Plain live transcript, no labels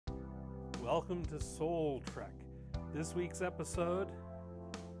Welcome to Soul Trek. This week's episode,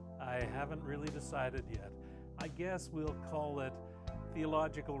 I haven't really decided yet. I guess we'll call it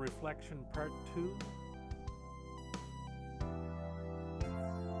Theological Reflection Part 2.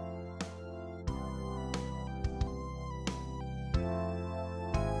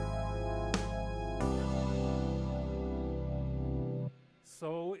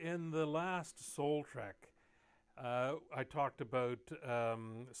 So in the last Soul Trek, I talked about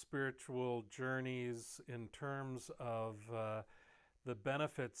spiritual journeys in terms of the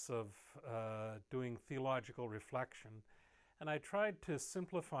benefits of doing theological reflection. And I tried to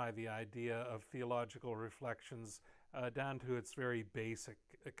simplify the idea of theological reflections down to its very basic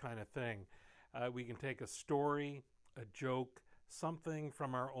kind of thing. We can take a story, a joke, something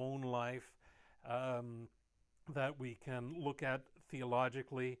from our own life, that we can look at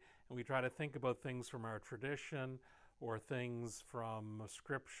theologically, and we try to think about things from our tradition or things from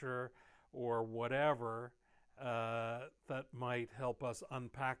scripture or whatever that might help us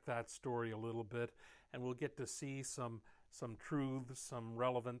unpack that story a little bit, and we'll get to see some truths, some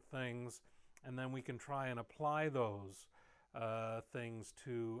relevant things, and then we can try and apply those things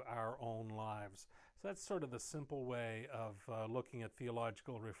to our own lives. So that's sort of the simple way of looking at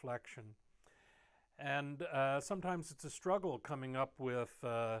theological reflection. And sometimes it's a struggle coming up with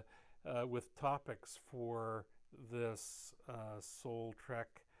topics for this Soul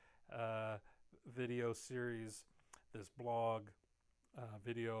Trek video series, this blog,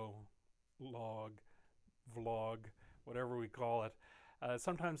 video log, vlog, whatever we call it.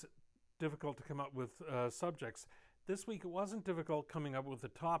 Sometimes difficult to come up with subjects. This week it wasn't difficult coming up with a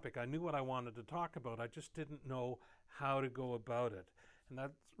topic. I knew what I wanted to talk about. I just didn't know how to go about it. And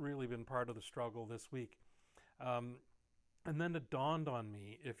that's really been part of the struggle this week. And then it dawned on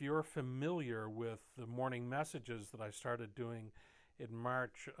me, if you're familiar with the morning messages that I started doing in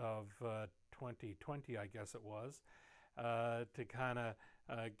March of 2020, I guess it was, to kind of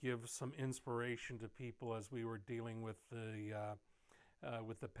give some inspiration to people as we were dealing with the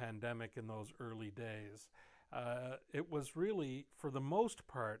pandemic in those early days. It was really, for the most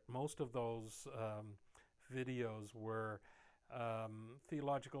part, most of those videos were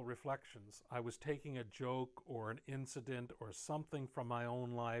theological reflections. I was taking a joke or an incident or something from my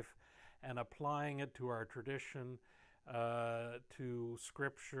own life and applying it to our tradition, to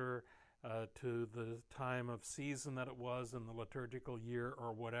scripture, to the time of season that it was in the liturgical year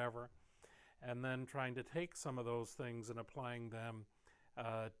or whatever, and then trying to take some of those things and applying them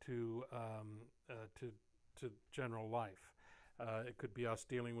to general life. It could be us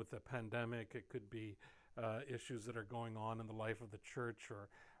dealing with the pandemic. It could be issues that are going on in the life of the church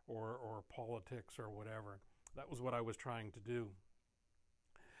or politics or whatever. That was what I was trying to do.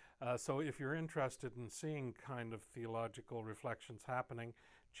 So if you're interested in seeing kind of theological reflections happening,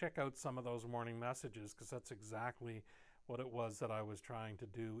 check out some of those morning messages, because that's exactly what it was that I was trying to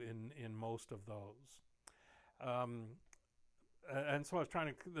do in most of those. And so I was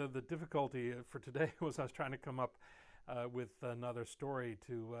trying to, the difficulty for today was I was trying to come up with another story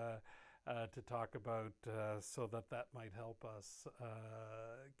to talk about, so that might help us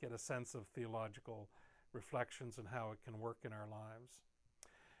get a sense of theological reflections and how it can work in our lives.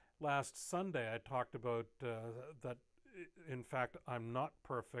 Last Sunday I talked about that, in fact, I'm not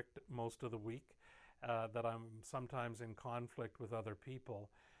perfect most of the week, that I'm sometimes in conflict with other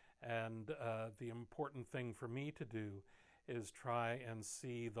people, and the important thing for me to do is try and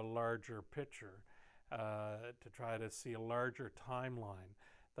see the larger picture, to try to see a larger timeline,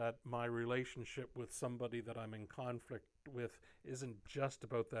 that my relationship with somebody that I'm in conflict with isn't just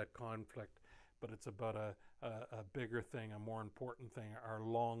about that conflict, but it's about a bigger thing, a more important thing, our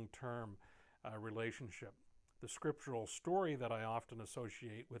long-term relationship. The scriptural story that I often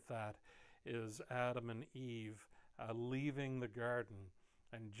associate with that is Adam and Eve leaving the garden,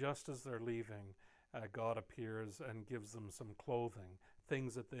 and just as they're leaving, God appears and gives them some clothing,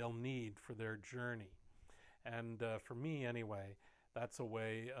 things that they'll need for their journey. And for me anyway, that's a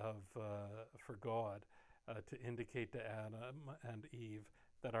way of, for God to indicate to Adam and Eve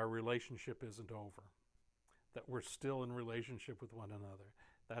that our relationship isn't over, that we're still in relationship with one another.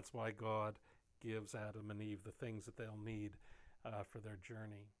 That's why God gives Adam and Eve the things that they'll need for their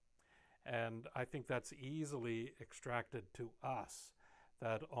journey. And I think that's easily extracted to us,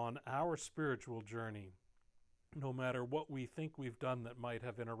 that on our spiritual journey, no matter what we think we've done that might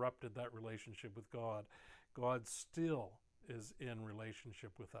have interrupted that relationship with God, God still is in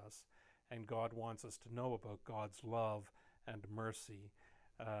relationship with us, and God wants us to know about God's love and mercy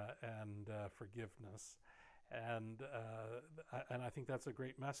and forgiveness. And I think that's a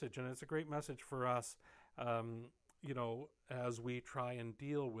great message, and it's a great message for us as we try and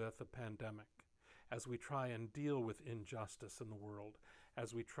deal with a pandemic, as we try and deal with injustice in the world,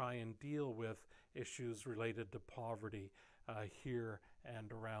 as we try and deal with issues related to poverty here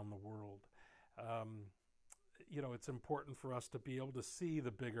and around the world. It's important for us to be able to see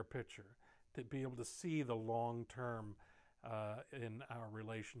the bigger picture, to be able to see the long term in our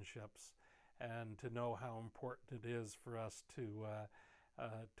relationships, and to know how important it is for us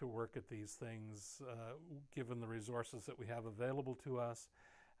to work at these things, given the resources that we have available to us,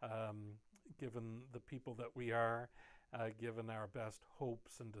 given the people that we are, given our best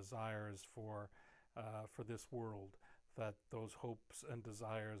hopes and desires for this world, that those hopes and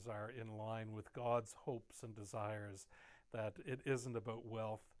desires are in line with God's hopes and desires, that it isn't about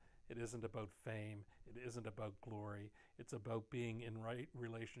wealth, it isn't about fame, it isn't about glory. It's about being in right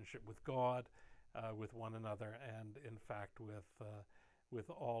relationship with God, with one another, and in fact with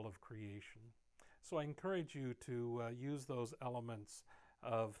all of creation. So I encourage you to use those elements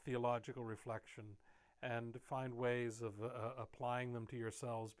of theological reflection and find ways of applying them to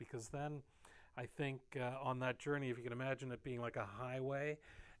yourselves, because then I think on that journey, if you can imagine it being like a highway,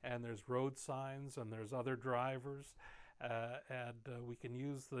 and there's road signs and there's other drivers, and we can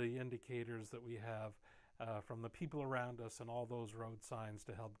use the indicators that we have from the people around us and all those road signs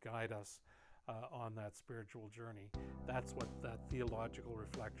to help guide us on that spiritual journey. That's what that theological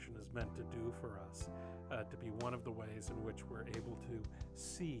reflection is meant to do for us, to be one of the ways in which we're able to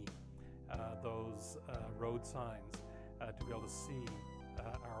see those road signs, to be able to see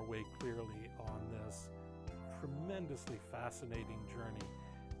our way clearly on this tremendously fascinating journey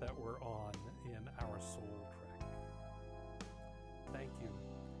that we're on in our soul trek. Thank you,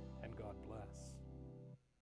 and God bless.